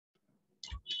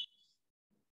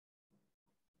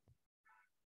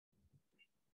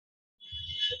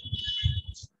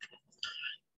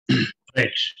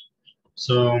Right.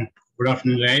 So, good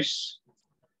afternoon, guys.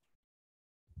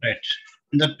 Right.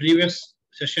 In the previous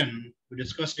session, we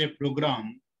discussed a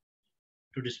program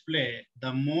to display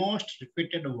the most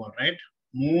repeated word, right?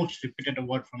 Most repeated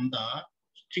word from the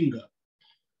string.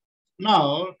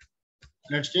 Now,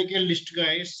 let's take a list,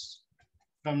 guys.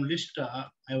 From list,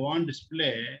 I want to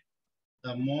display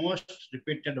the most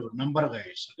repeated number,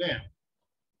 guys. Okay.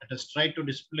 Let us try to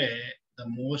display the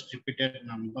most repeated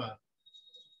number.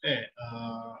 Okay.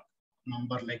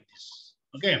 Number like this.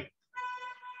 Okay.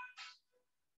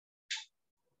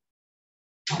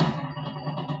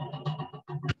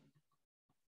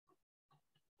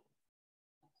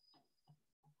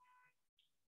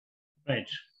 Right.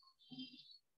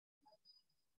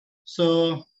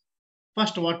 So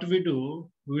first what we do,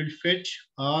 we will fetch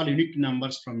all unique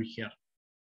numbers from here.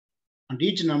 And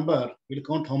each number will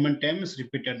count how many times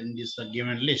repeated in this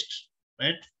given list,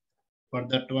 right? For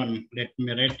that one, let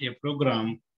me write a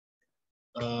program.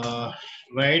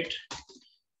 Write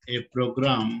a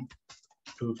program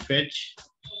to fetch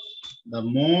the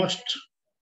most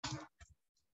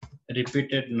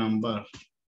repeated number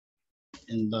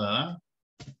in the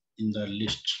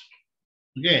list.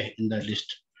 Okay, in the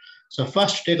list. So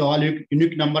first take all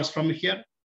unique numbers from here,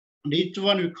 and each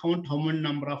one we count how many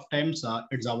number of times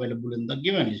it's available in the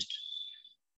given list.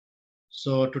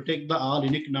 So to take the all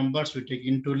unique numbers, we take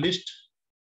into list,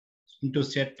 into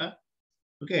set.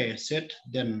 Okay, set.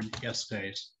 Then yes,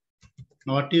 guys.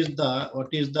 Now what is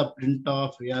the print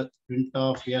of yes? Print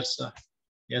of yes.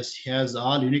 Yes has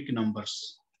all unique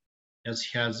numbers. Yes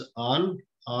has all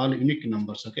unique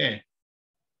numbers. Okay.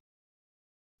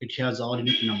 It has all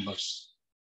unique numbers.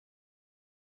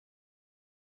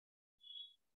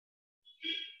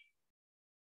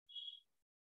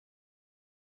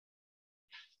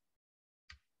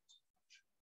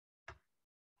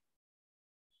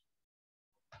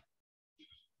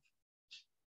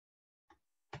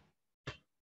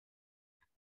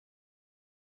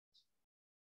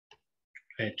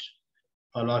 Right.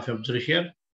 All of you observe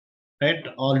here. Right.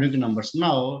 All unique numbers.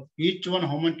 Now each one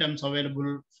how many times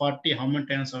available? 40 how many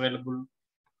times available?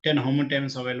 10 how many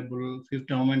times available?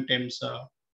 50 how many times?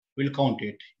 We'll count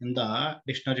it in the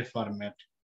dictionary format.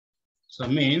 So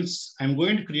means I'm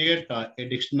going to create a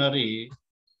dictionary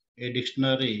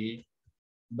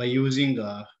by using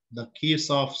the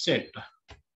keys of set.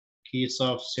 Keys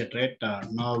of set, right?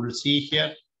 Now we'll see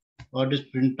here what is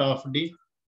print of D.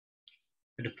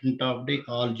 At print of D,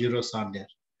 all zeros are there.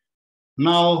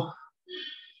 Now,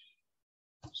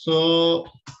 so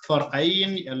for I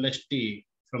in LST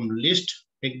from list,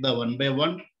 take the one by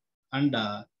one and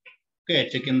okay,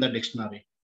 check in the dictionary.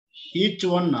 Each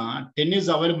one 10 is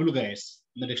available, guys,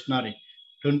 in the dictionary.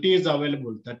 20 is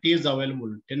available, 30 is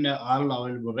available, 10 are all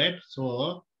available, right?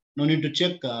 So no need to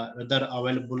check whether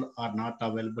available or not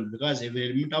available because every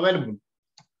element available.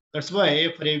 That's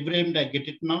why for every element I get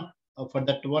it now. For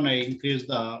that one, I increase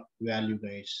the value,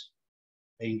 guys.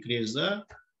 I increase the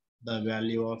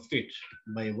value of it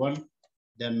by one.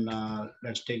 Then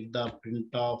let's take the print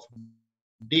of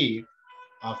D.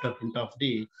 After print of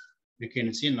D, we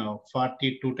can see now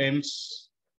 42 times.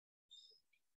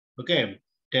 Okay,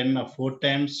 10 4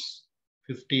 times,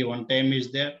 50 one time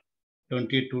is there,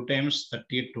 22 times,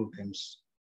 32 times,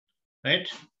 right?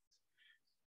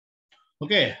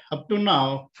 Okay, up to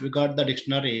now, we got the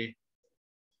dictionary,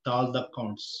 all the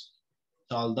counts,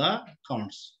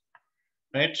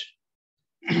 right?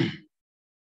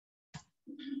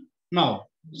 Now,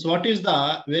 so what is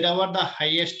the, wherever the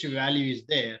highest value is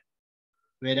there,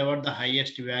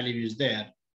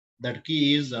 that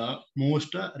key is the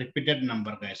most repeated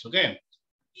number, guys, okay?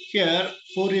 Here,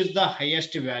 4 is the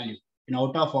highest value. And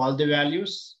out of all the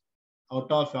values,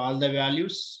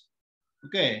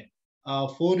 okay,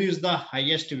 4 is the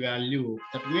highest value.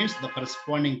 That means the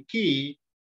corresponding key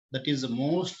that is the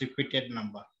most repeated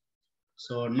number.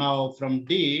 So now from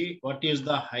D, what is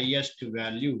the highest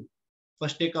value?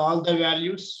 First take all the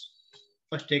values.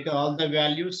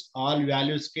 All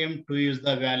values came, 2 is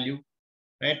the value,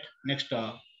 right? Next,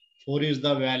 4 is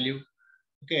the value.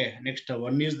 Okay, next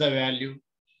 1 is the value.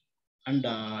 And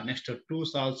next 2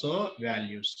 is also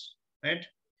values, right?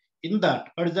 In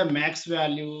that, what is the max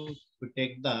value? We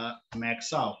take the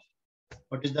max of.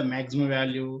 What is the maximum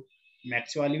value?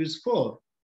 Max value is 4.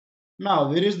 Now,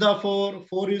 where is the 4?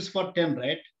 4 is for 10,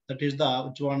 right? That is the,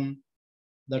 which one?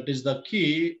 That is the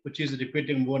key, which is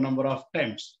repeating more number of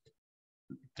times.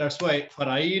 That's why for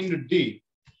I in D.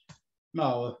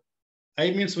 Now,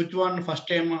 I means which one? First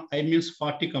time I means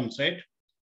 40 comes, right?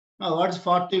 Now, what's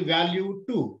 40 value?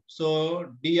 2.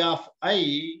 So, D of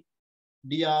I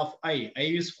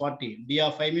is 40. D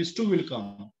of I means 2 will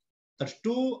come. That's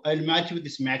 2, I'll match with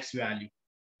this max value.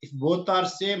 If both are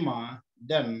same,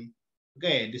 then,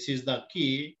 okay, this is the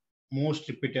key most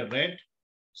repeated, right?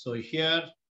 So here,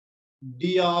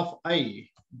 D of I,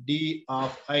 D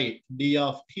of I, D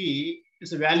of key,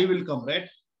 this value will come, right?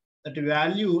 That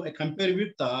value I compare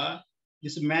with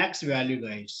this max value,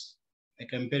 guys. I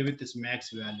compare with this max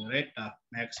value, right?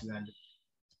 Max value.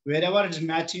 Wherever it's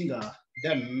matching,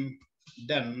 then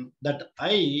that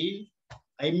I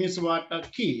means what?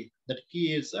 Key. That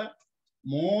key is a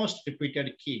most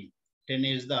repeated key. 10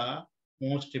 is the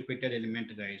most repeated element,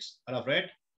 guys. All right.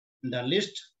 In the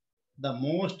list, the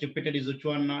most repeated is which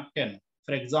one? 10.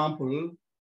 For example,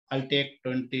 I'll take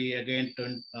 20 again.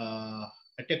 20,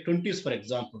 I take 20s for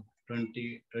example.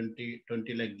 20, 20,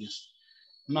 20 like this.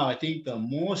 Now I think the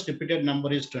most repeated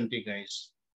number is 20,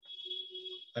 guys.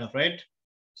 All right.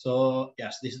 So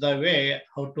yes, this is the way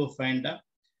how to find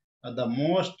the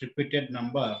most repeated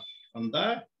number from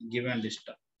the given list.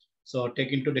 So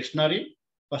take into dictionary,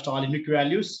 first all unique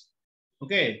values.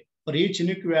 Okay, for each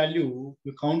unique value,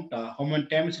 we count how many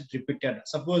times it's repeated.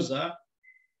 Suppose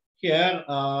here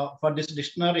for this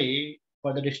dictionary,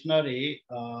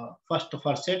 first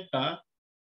for set,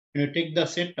 when you take the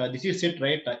set, this is set,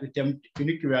 right, with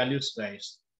unique values,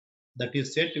 guys. That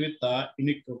is set with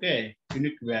unique, okay,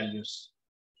 unique values,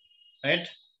 right?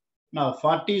 Now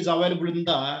 40 is available in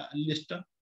the list.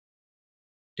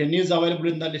 10 is available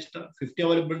in the list, 50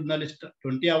 available in the list,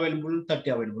 20 available, 30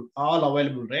 available, all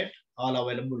available, right? All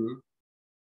available.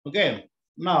 Okay.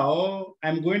 Now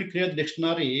I'm going to create the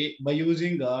dictionary by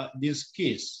using these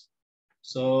keys.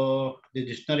 So the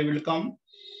dictionary will come.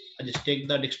 I just take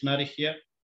the dictionary here.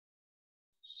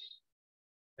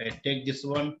 I take this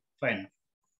one, fine.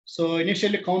 So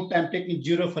initially count, I'm taking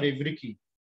 0 for every key.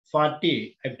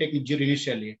 40, I'm taking 0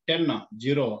 initially. 10,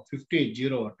 0, 50,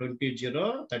 0, 20,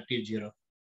 0, 30, 0.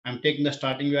 I'm taking the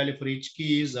starting value for each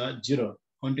key is 0,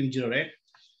 counting 0, right?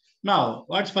 Now,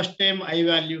 what's first time I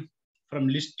value from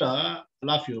list? All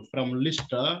of you from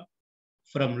list.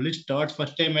 What's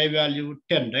first time I value?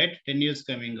 10, right? 10 is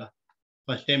coming.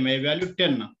 First time I value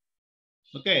 10.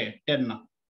 Okay, 10.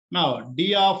 Now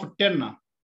D of 10.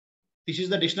 This is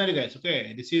the dictionary, guys.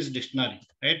 Okay, this is dictionary,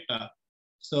 right?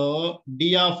 So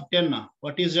D of 10.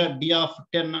 What is the D of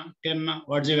 10? 10.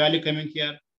 What's the value coming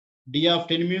here? D of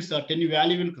 10 means 10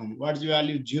 value will come. What's the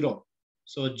value? 0.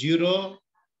 So 0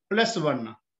 plus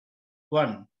 1.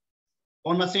 1.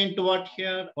 1 assigned to what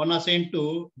here? 1 assigned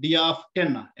to D of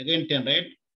 10. Again 10, right?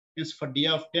 Means for D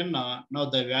of 10, now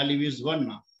the value is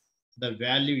 1. The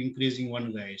value increasing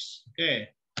 1, guys. Okay.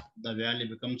 The value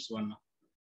becomes 1.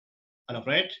 All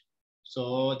right.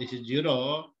 So this is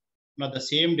 0. Now the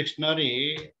same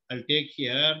dictionary I'll take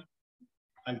here.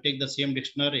 I'll take the same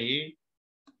dictionary.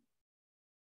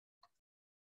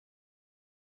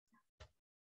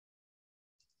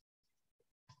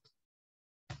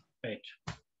 Right.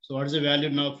 So what is the value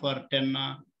now for 10?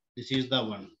 This is the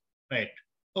 1. Right.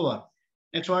 Over.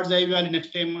 Next, what is the I value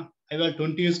next time? I value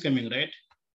 20 is coming, right?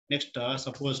 Next,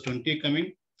 suppose 20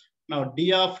 coming. Now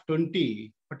D of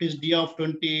 20. What is D of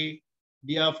 20?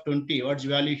 D of 20. What's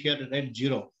value here? Right,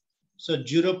 0. So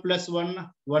 0 plus 1,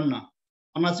 1.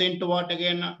 Unassigned to what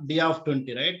again? D of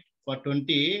 20, right? For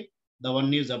 20, the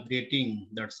 1 is updating.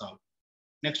 That's all.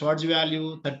 Next, what's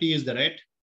value? 30 is the right.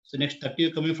 So next 30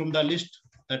 is coming from the list.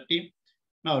 30.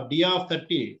 Now D of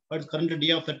 30. What's current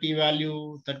D of 30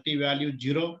 value? 30 value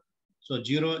 0. So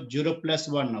 0, 0 plus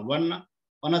 1. 1.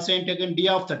 Unassigned again D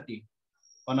of 30.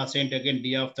 Unassigned again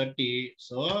D of 30.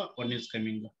 So 1 is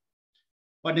coming.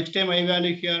 But next time I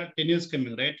value here 10 is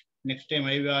coming, right? Next time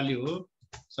I value,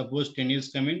 suppose 10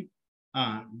 is coming.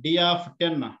 D of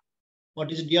 10.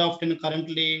 What is D of 10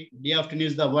 currently? D of 10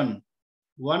 is the 1.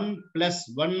 1 plus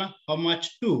 1, how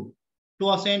much? 2. 2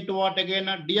 assigned to what again?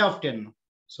 D of 10.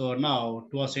 So now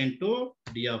 2 assigned to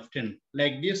D of 10.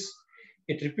 Like this,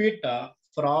 it repeat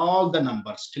for all the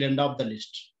numbers till end of the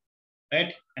list.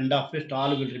 Right? End of list, all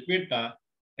will repeat.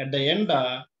 At the end,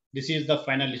 this is the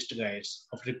final list, guys.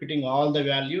 Of repeating all the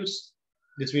values,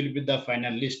 this will be the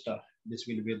final list. This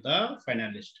will be the final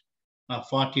list.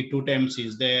 42 times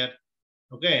is there.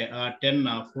 Okay, 10,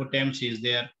 4 times is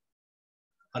there.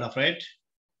 All of right.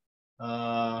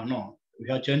 No, we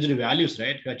have changed the values,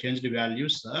 right? We have changed the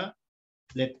values.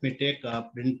 Let me take a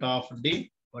print of D.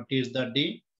 What is the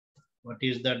D? What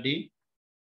is the D?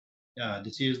 Yeah,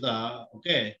 this is the,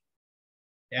 okay.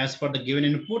 As for the given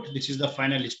input, this is the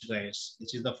final list, guys.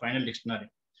 This is the final dictionary.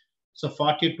 So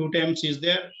 42 times is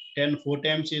there, 10, 4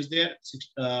 times is there,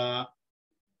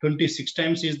 26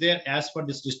 times is there as for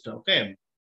this list. Okay,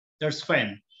 that's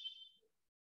fine.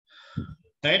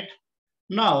 Right?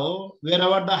 Now,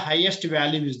 wherever the highest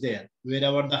value is there,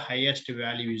 wherever the highest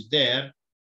value is there,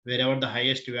 wherever the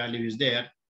highest value is there,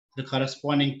 the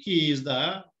corresponding key is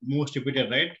the most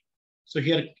repeated, right? So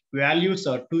here values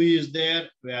are 2 is there,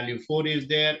 value 4 is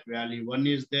there, value 1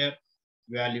 is there,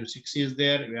 value 6 is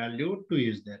there, value 2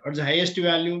 is there. What's the highest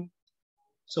value?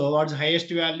 So what's the highest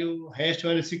value? Highest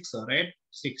value 6, right?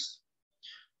 6.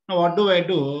 Now what do I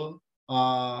do?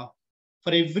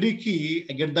 For every key,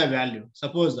 I get the value.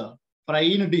 Suppose for I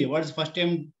in D, what's first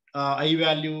time I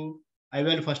value? I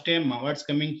value first time, what's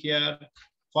coming here?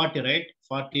 40, right?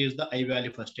 40 is the I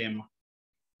value first time,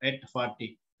 right?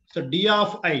 40. So D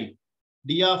of I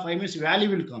means value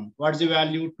will come. What's the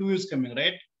value? 2 is coming,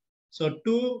 right? So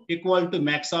 2 equal to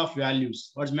max of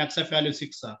values. What's max of value?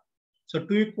 6. So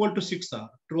 2 equal to 6.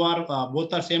 True or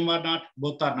both are same or not?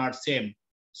 Both are not same.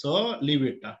 So leave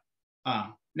it.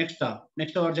 Next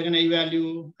what's again I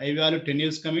value? I value 10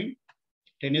 is coming.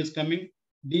 10 is coming.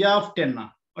 D of 10.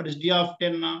 What is D of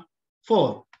 10?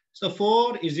 4. So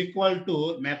 4 is equal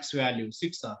to max value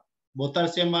 6. Both are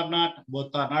same or not?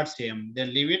 Both are not same.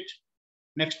 Then leave it.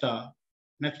 Next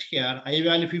here I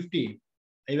value 50.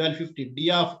 I value 50. D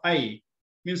of I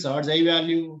means what's I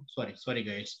value? Sorry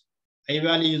guys. I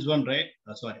value is 1, right?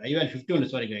 Sorry, I value 50 only.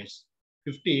 Sorry guys.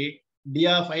 50. D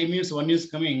of I means 1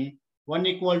 is coming. 1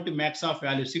 equal to max of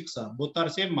value 6. Both are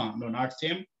same? No, not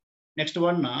same. Next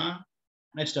one.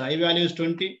 Next I value is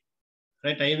 20.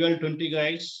 Right? I value 20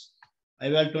 guys. I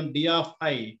value 20. D of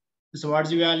I. So what's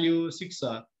the value? 6.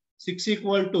 6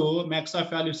 equal to max of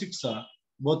value 6.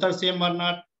 Both are same or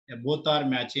not? Yeah, both are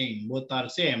matching. Both are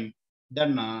same.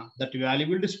 Then that value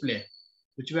will display.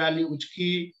 Which value? Which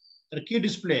key? The key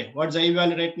display. What's I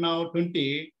value right now?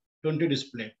 20. 20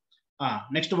 display.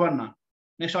 Next one.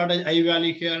 Next what is I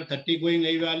value here? 30 going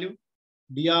I value.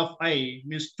 D of I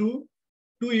means 2.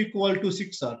 2 equal to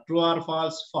 6. True or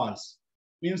false? False.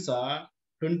 Means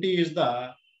 20 is the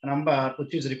number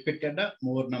which is repeated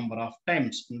more number of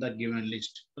times in the given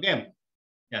list. Okay.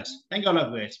 Yes. Thank you all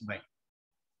of guys. Bye.